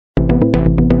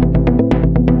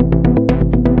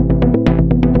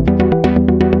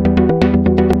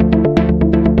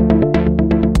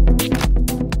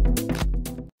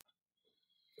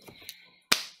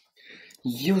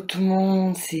tout le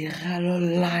monde, c'est Ralo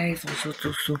Live, on se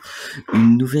retrouve sur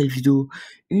une nouvelle vidéo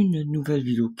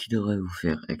qui devrait vous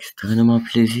faire extrêmement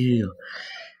plaisir,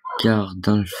 car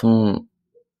dans le fond,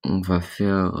 on va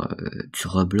faire du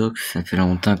roblox. Ça fait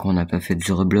longtemps qu'on n'a pas fait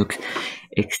du roblox,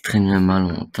 extrêmement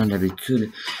longtemps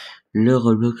d'habitude. Le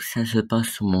roblox, ça se passe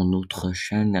sur mon autre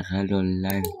chaîne, Ralo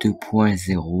Live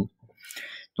 2.0,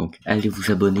 donc allez vous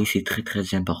abonner, c'est très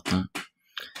très important.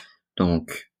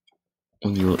 Donc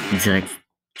on y va direct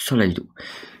sur la vidéo.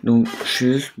 Donc, je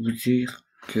vais juste vous dire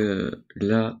que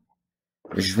là,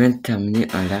 je viens de terminer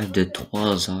un live de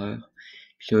 3 heures.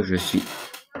 Puis là, je suis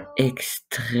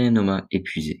extrêmement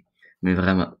épuisé. Mais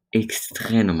vraiment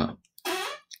extrêmement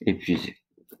épuisé.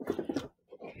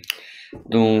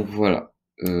 Donc, voilà.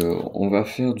 On va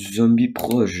faire du zombie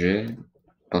projet.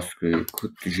 Parce que,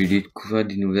 écoute, j'ai découvert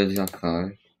des nouvelles affaires.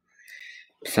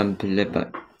 Ça me plaît pas.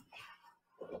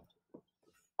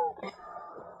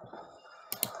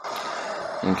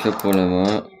 Donc là, pour le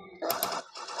moment...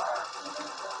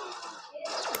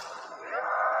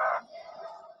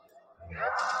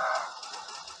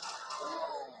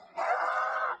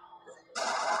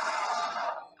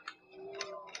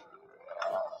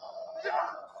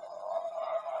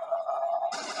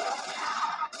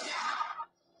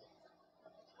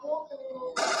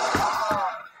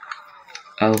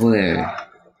 Ah ouais.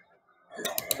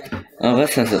 En vrai,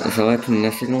 ça va être une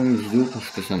assez longue vidéo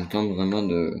parce que ça me tente vraiment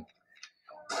de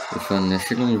faire une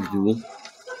assez longue vidéo.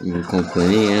 Vous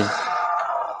comprenez, hein.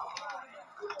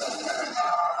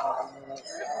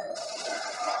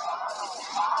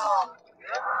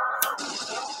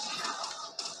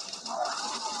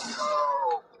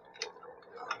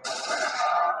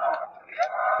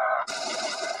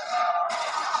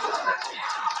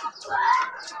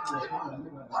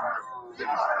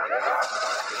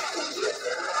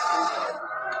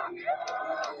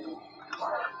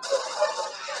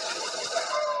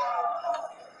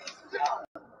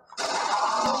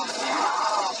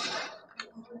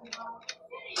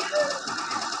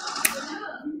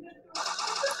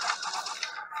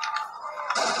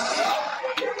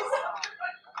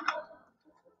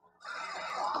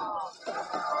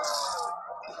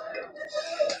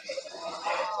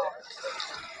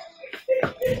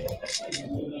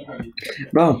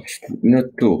 Bon,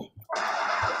 notre tour.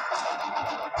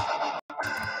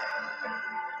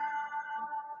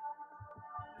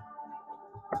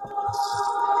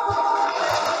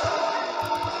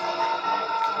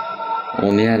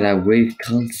 On est à la wave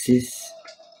 36.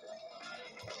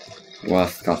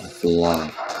 Wastarfla.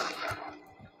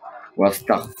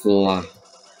 Wastarfla.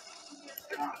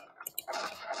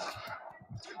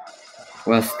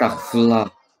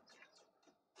 Wastarfla.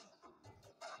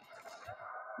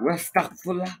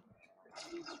 Wastarfla.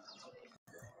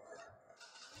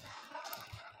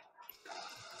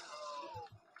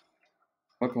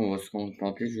 Je crois qu'on va se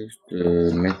contenter juste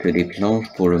de mettre des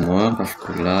planches pour le moment parce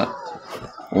que là,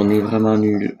 on est vraiment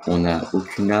nul. On a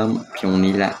aucune arme, puis on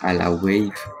est là à la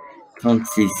wave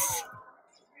 36.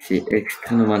 C'est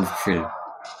extrêmement difficile.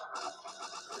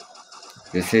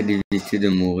 J'essaie d'éviter de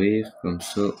mourir comme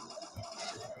ça.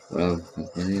 Voilà, vous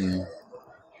comprenez. Hein.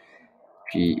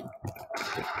 Puis,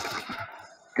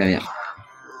 ta mère.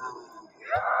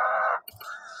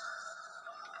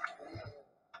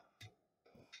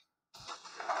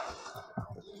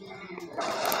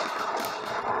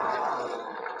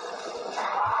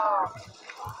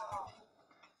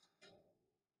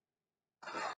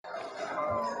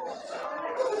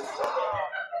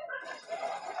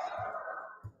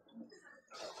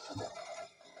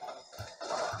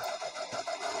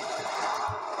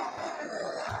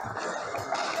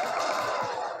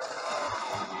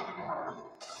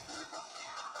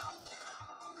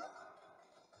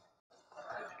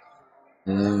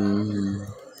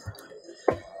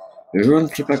 Je ne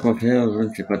sais pas quoi faire, je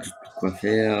ne sais pas du tout quoi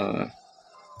faire.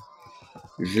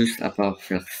 Juste à part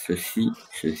faire ceci,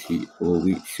 oh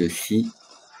oui, ceci.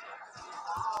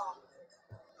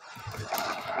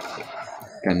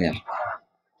 Ta mère.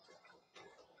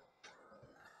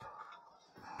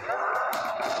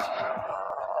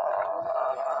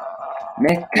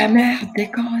 Mais ta mère,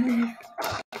 décolle.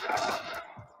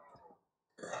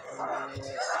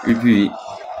 Et puis,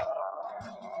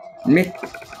 mais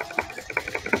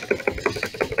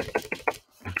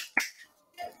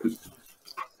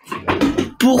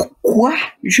pourquoi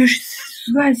je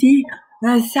choisis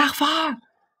un serveur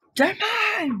de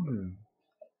même?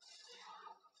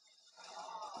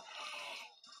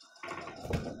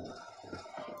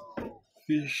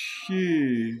 Fais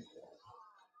chier.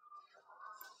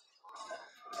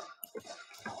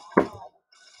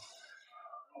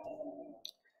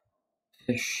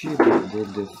 Fais chier,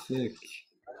 bordel de fuck.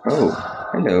 Oh,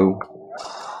 hello.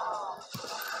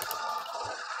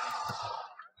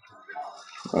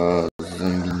 Oh,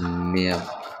 zombie de merde.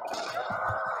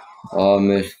 Oh,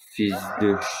 mais fils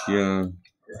de chien.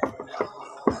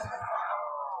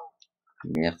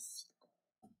 Merci.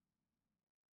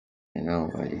 Et là, on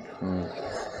va aller prendre.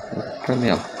 Oh ta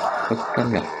merde. Oh ta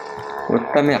merde. Oh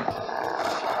ta merde.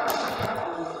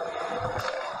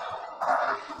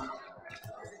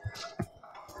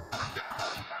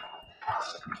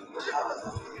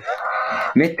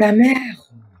 Mais ta mère!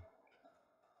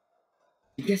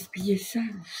 J'ai gaspillé ça,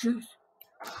 juste.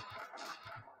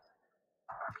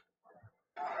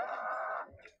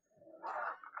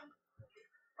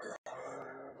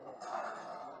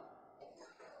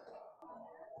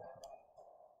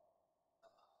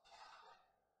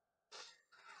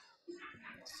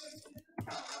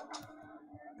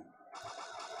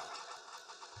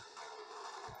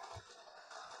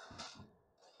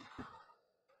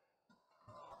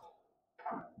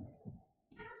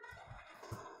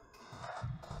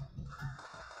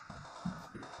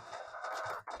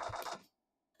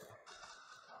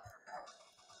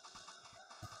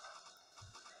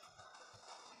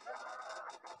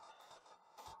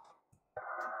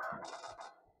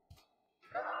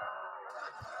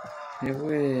 Mais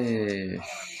ouais.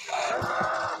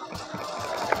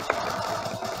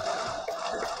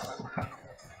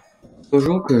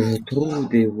 Toujours que je trouve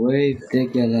des waves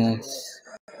dégueulasses.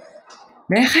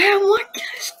 Mais rien, moi,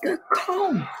 Christ de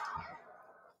con!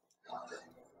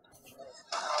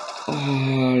 Oh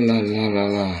là là là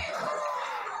là.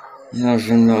 Non,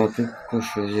 je ne me rappelle pourquoi je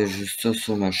faisais juste ça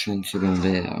sur ma chaîne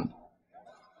secondaire.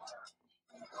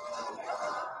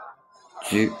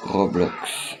 Du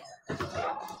Roblox.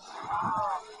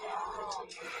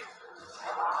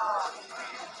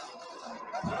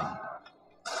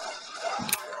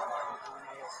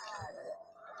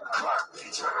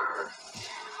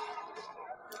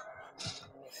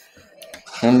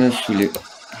 Ça m'a saoulé.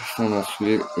 Ça m'a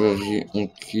saoulé. Vas-y, on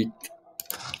quitte.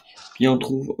 Puis on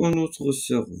trouve un autre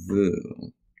serveur.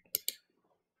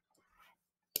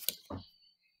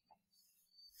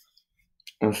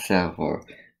 Un serveur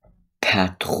pas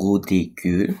trop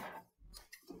dégueu.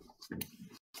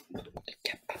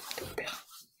 Capable de perdre.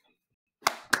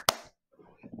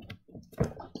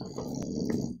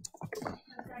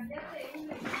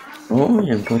 Oh, il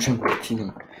y a un prochain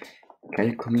continent.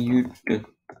 Quelques minutes.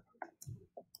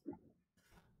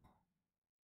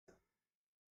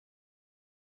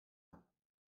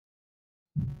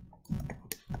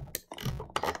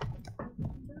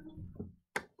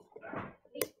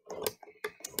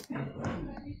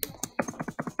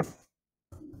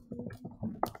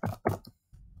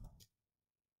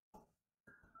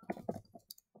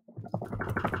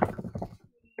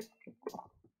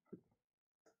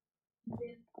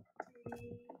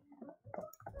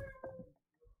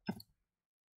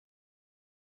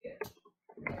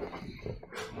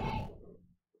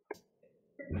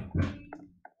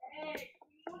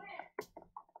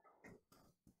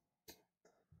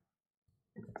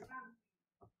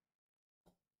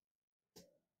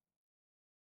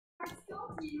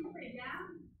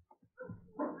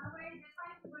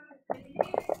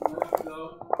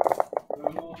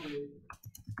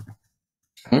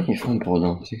 Hein, ils font pour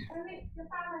danser.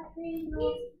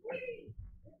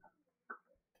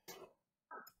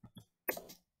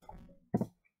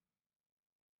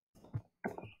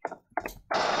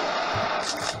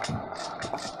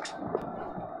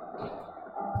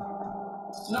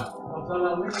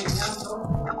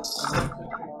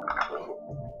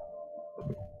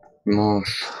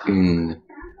 Manche une.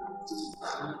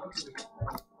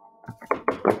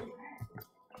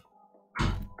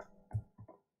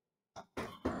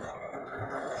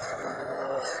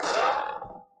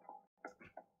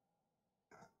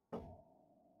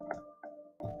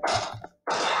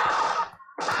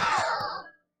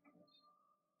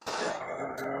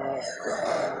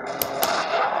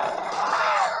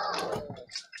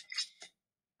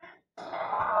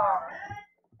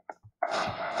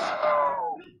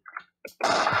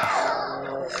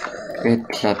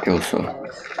 Éclaté au sol.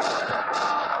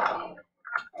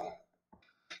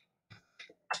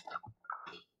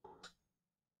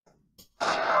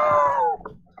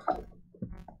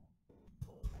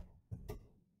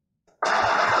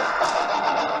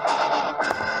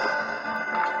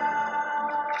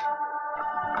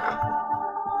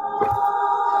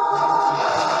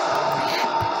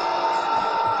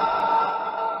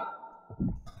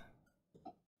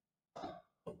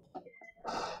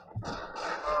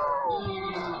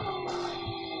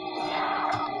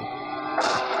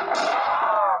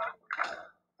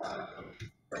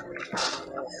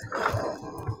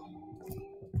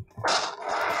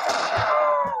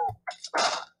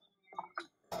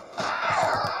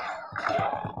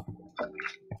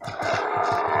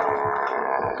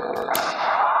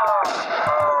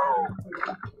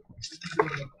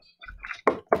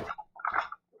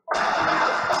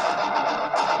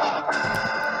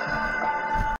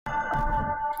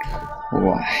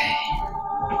 Ouais.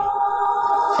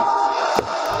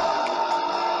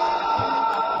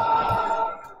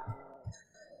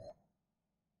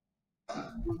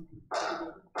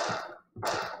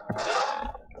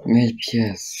 Mille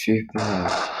pièces, super.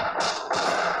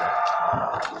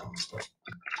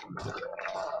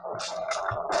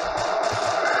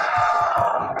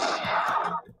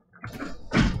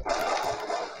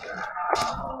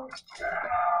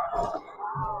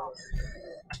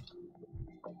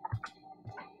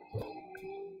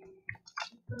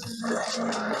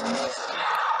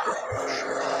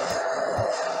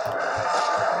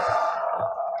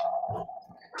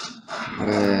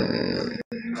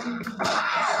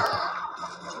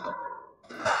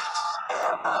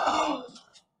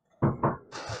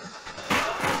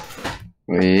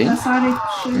 Oui, Ça sert les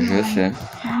coucher. je sais.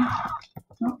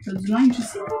 Non, t'as du linge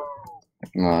ici,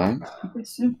 là? Ouais, C'est pas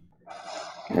ça.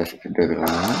 là c'est plus de grand.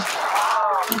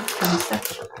 C'est un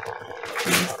sac.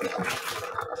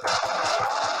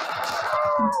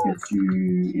 Est-ce que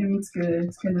tu aimes ce que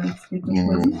tu as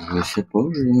choisi? Je sais pas,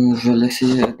 je vais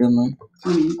l'essayer demain.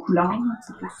 Oui, les couleurs,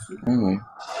 c'est pas ça. Ah oui.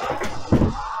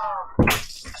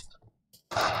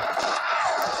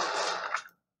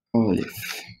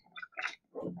 Olive.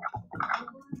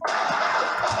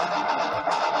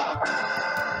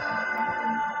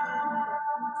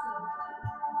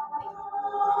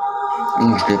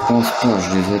 Non, je les pense pas,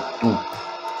 je les aide pas.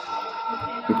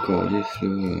 Le calife,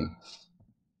 là,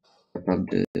 capable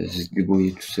de se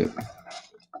débrouiller tout seul.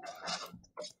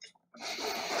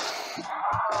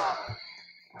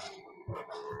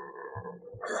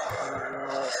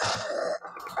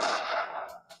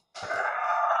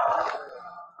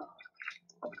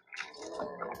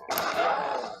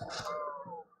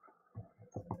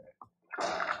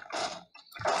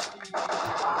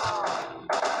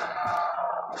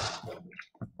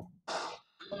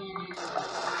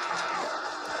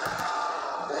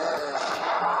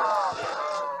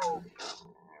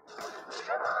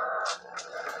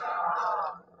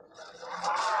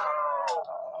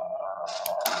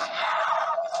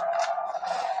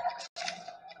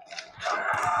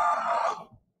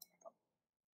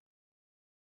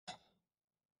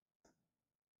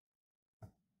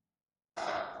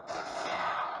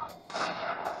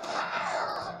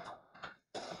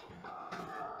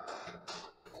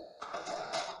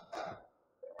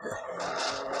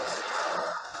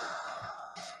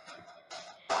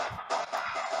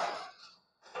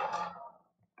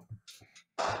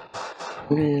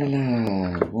 Mais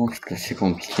là, bon, c'est assez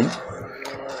compliqué.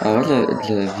 Alors là,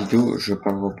 la vidéo, je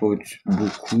parlerai pas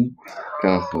beaucoup,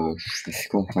 car je suis assez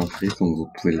concentré, comme vous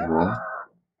pouvez le voir.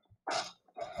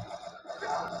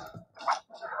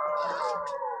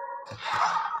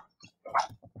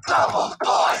 Double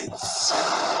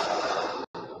points!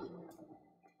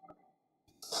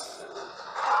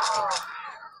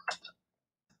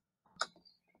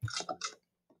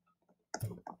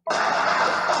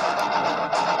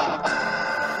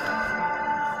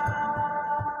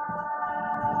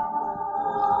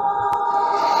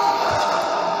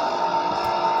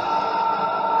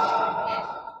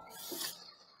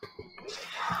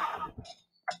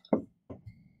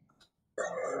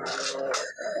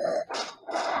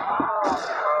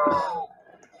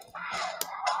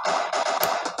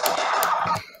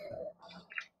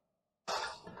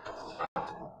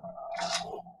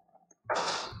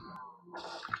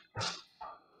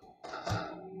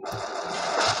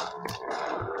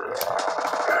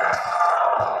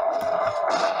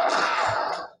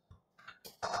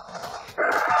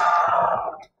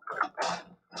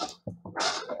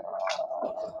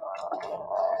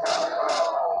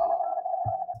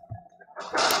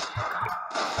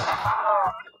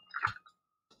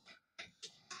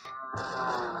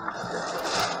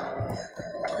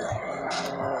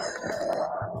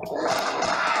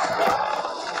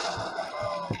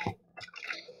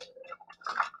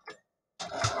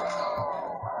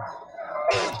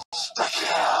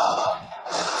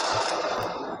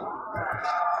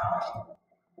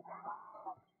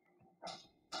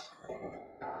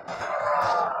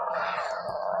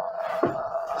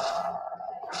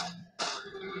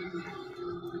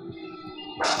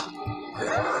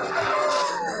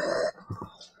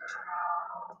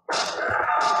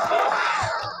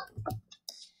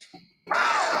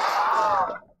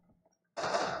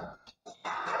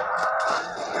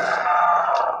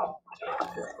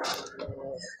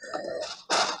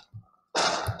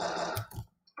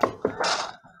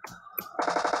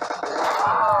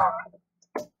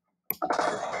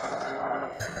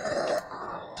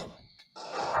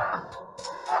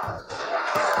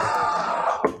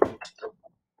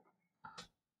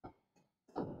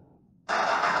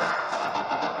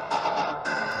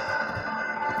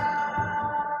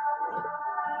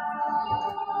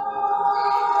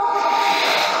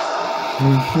 Ой,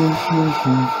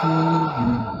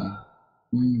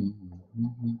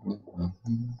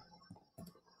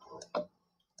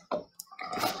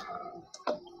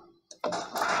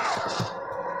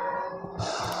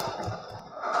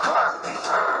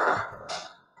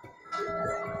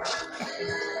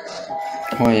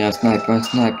 un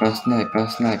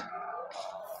snipe.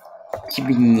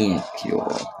 Тебе нет его.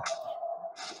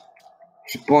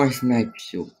 Типа snipe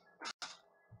все.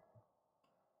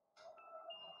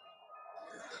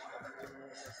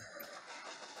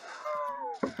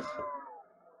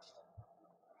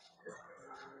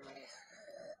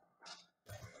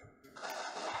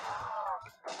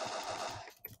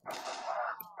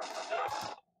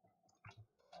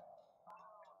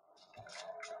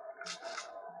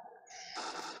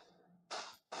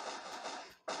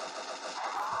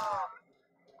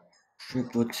 Je vais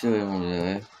pas tirer, on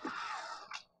dirait.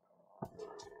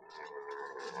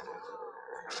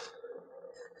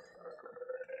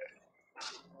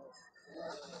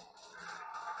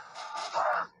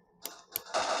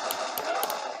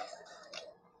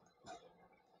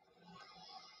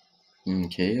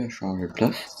 Ok, on change de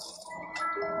place.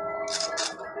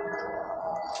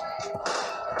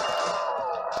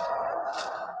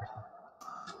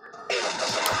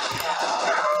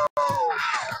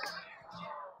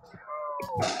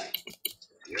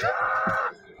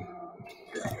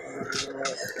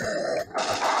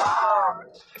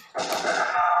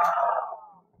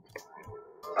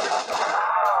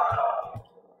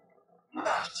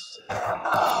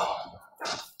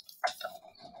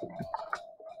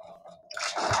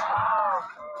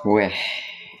 Ouais.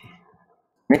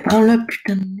 Mais prends-le,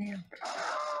 putain de merde.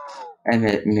 Eh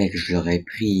mais mec, je l'aurais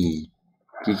pris.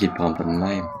 Qui le prend pas de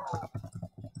même?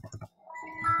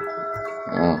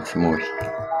 Ah, c'est moi.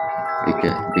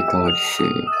 Décor lycée.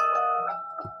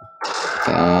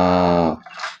 Ah,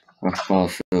 moi je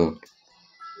pense ça.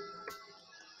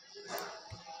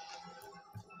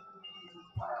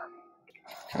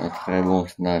 C'est un très bon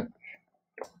snap.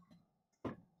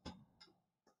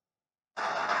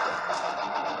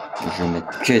 Je vais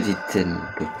mettre que des têtes, mon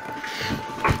pote.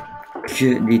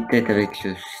 Que des têtes avec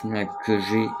le snap que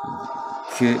j'ai.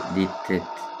 Que des têtes.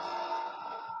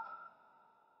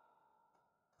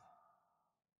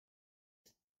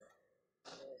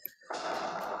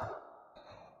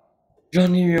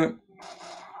 J'en ai eu un.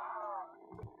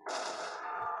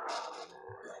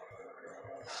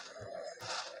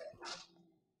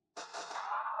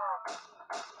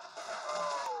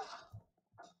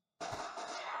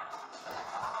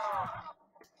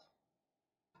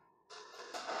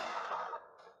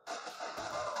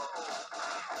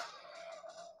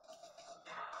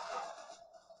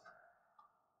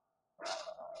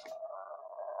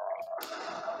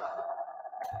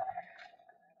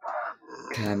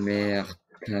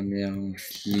 Ta mère en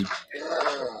slip.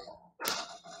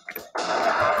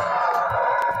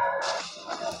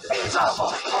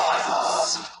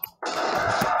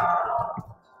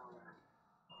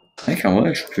 Mec, en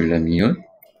vrai, je peux l'améliorer.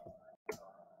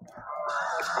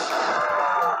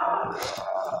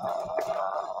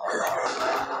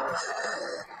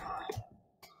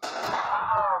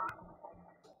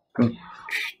 Oh,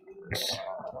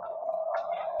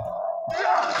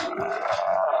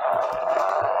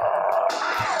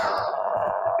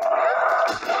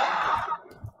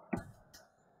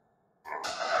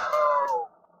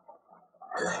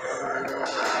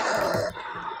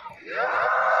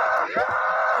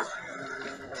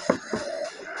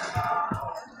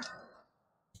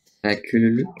 la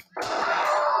queue.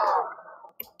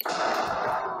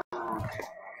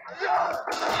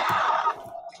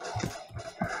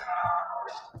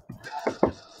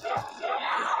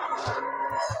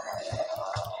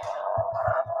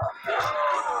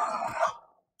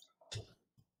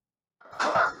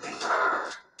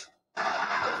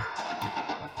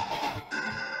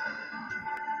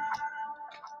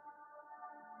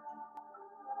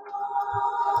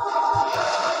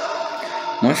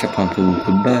 Moi, ça prend pas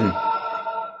beaucoup de balles.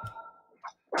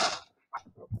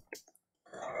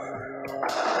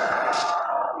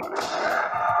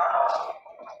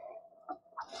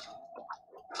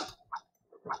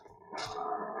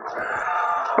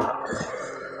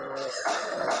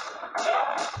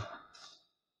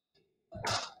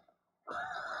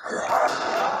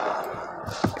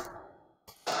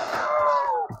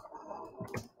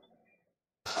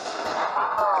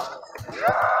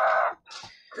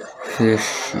 Fais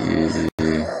chier.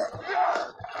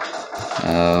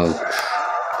 Ouch.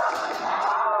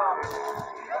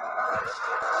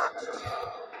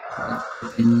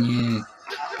 Niet.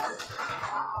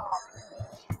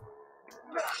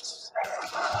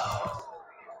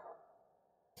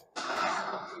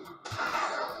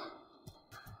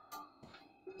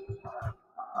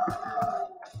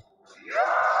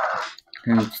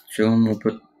 Une petite seconde, mon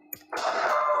pote.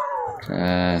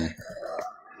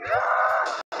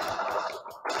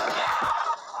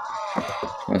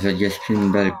 On va gaspiller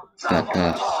une balle,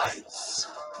 bâtard.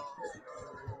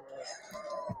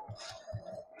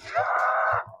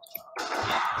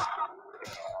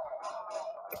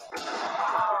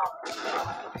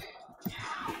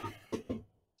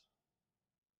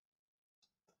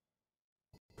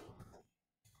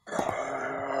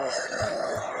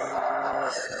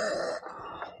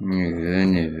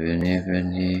 Venez, venez,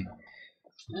 venez.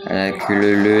 À la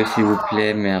queue s'il vous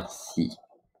plaît, merci.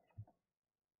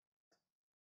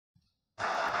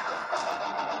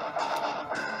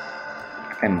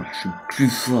 Ah, moi, je suis plus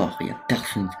fort, il n'y a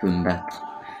personne qui peut me battre.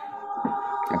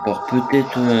 À part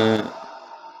peut-être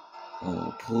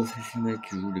un professionnel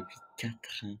qui joue depuis 4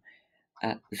 ans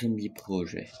à Zombie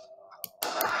Projet.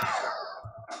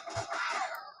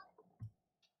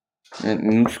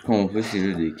 Nous, ce qu'on veut, c'est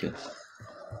le DK.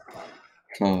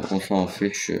 On s'en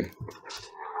fiche.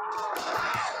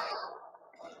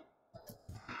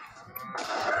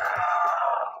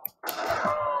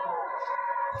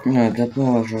 Non, d'abord,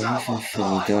 on va changer ça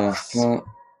vous dérange pas.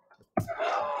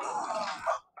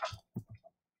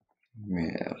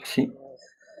 Merci.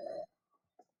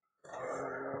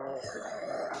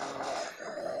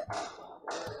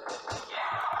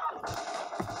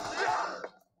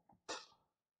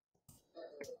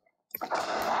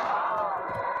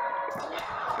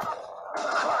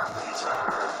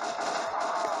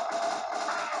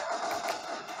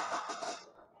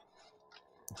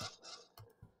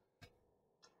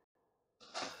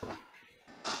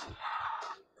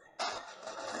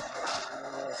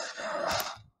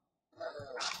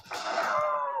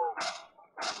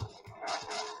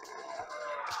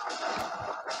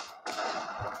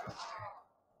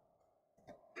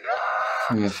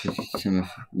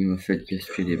 Il m'a fait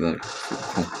gaspiller des balles. C'est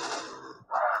con.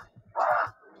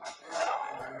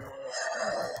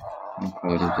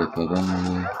 Encore deux pas bas,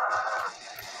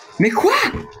 mais quoi?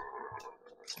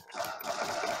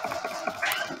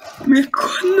 Mais quoi?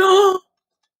 Non!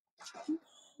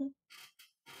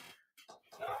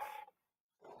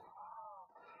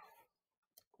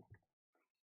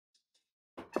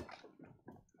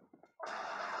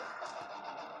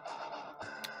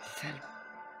 Sale.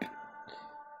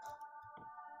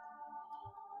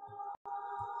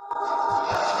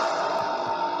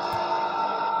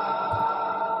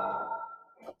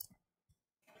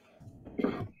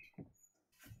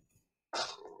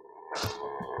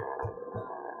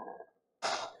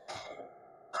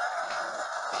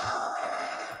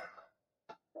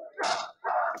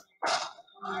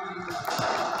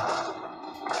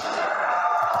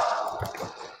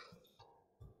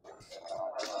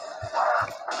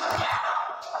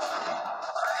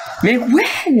 Mais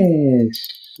ouais!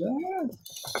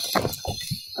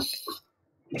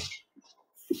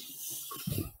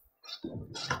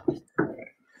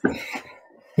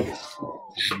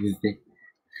 Je vais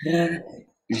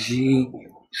rager.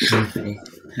 Je vais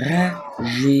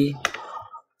rager.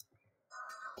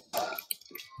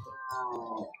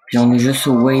 Puis on est juste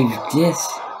au wave 10.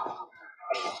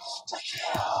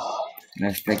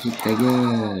 Reste ta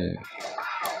gueule.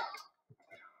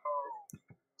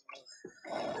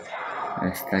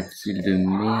 Reste ta kill de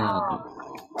merde.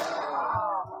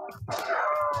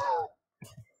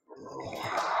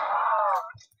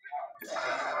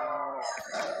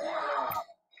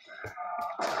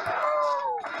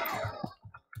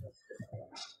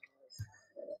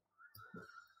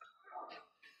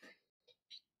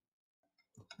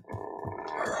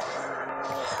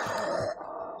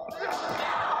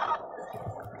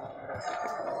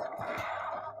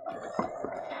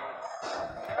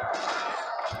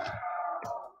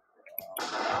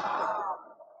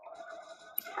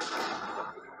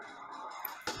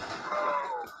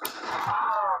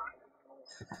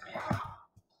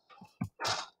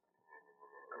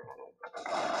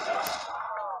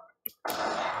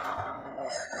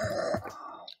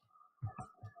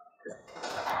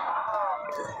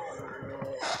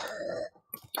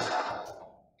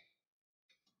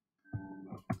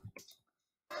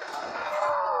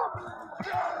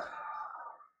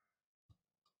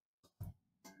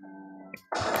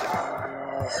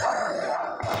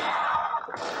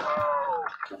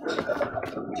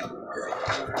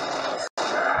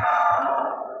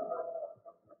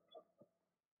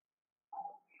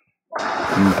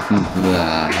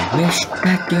 Wesh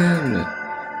ta gueule.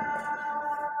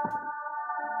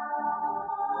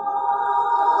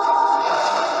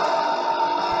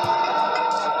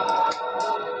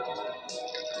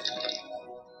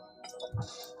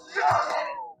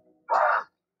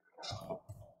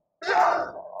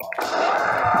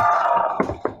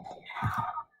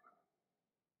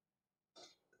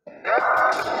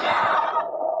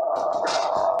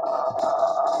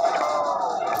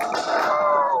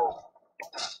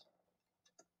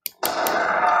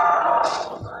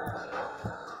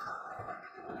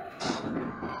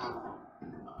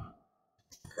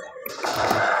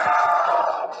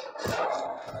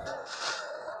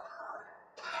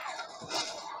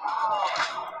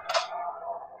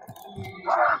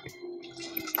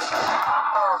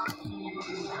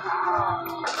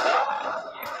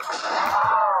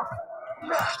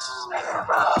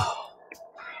 Oh,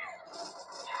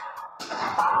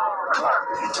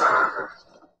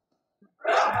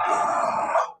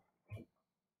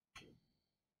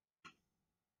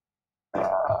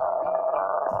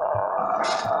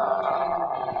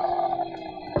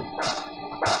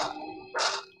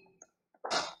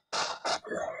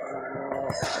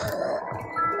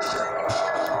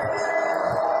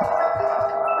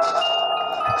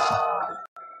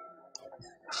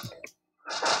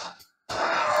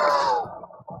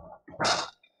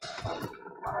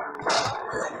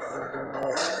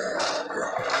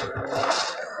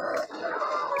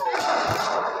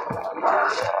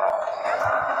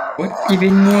 petit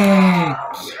beignet!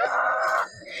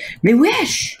 Mais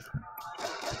wesh!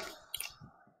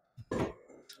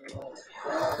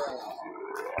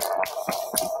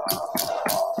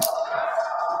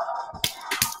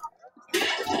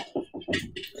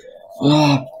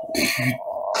 Oh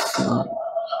putain!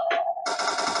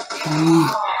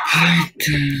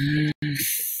 Putain!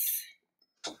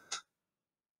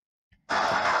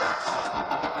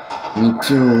 Mais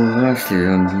qui aura ces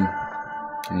zombies?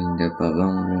 Il n'est pas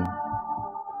bon là.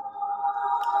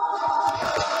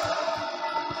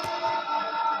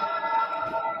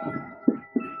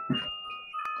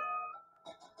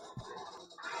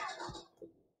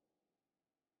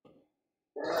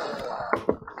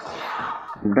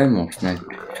 Ben mon snipe,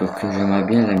 sauf que j'aimerais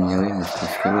bien l'améliorer, mais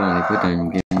parce que là on n'est pas dans une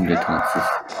game de 36.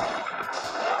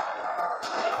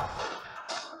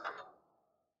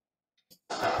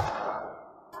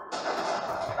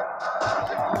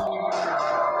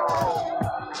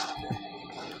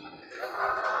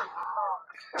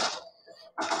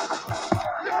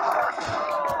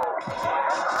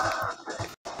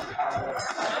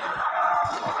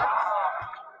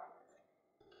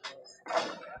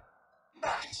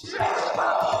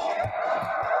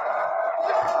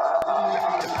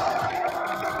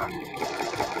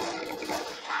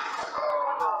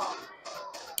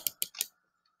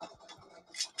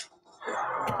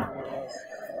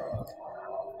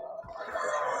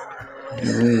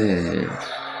 Ouais.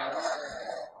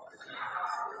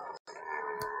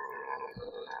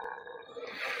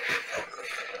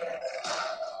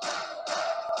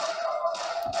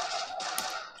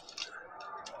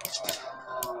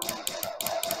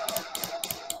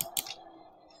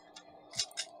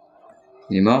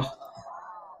 Il est mort?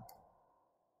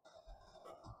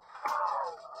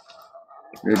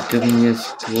 Le dernier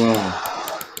espoir.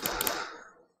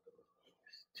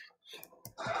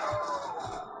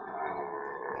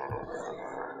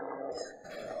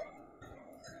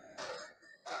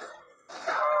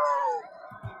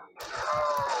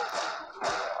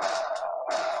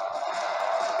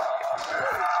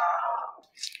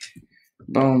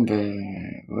 Bon ben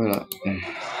voilà.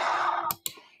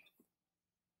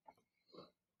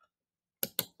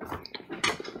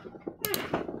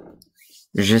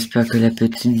 J'espère que la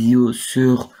petite vidéo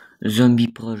sur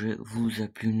Zombie Projet vous a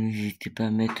plu. N'hésitez pas à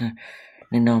mettre un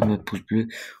énorme pouce bleu.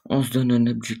 On se donne un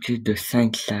objectif de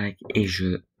 5 likes et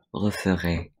je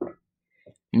referai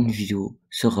une vidéo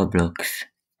sur Roblox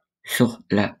sur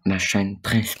ma chaîne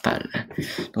principale.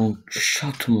 Donc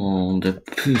ciao tout le monde,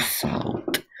 peace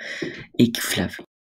out et kiff la vie.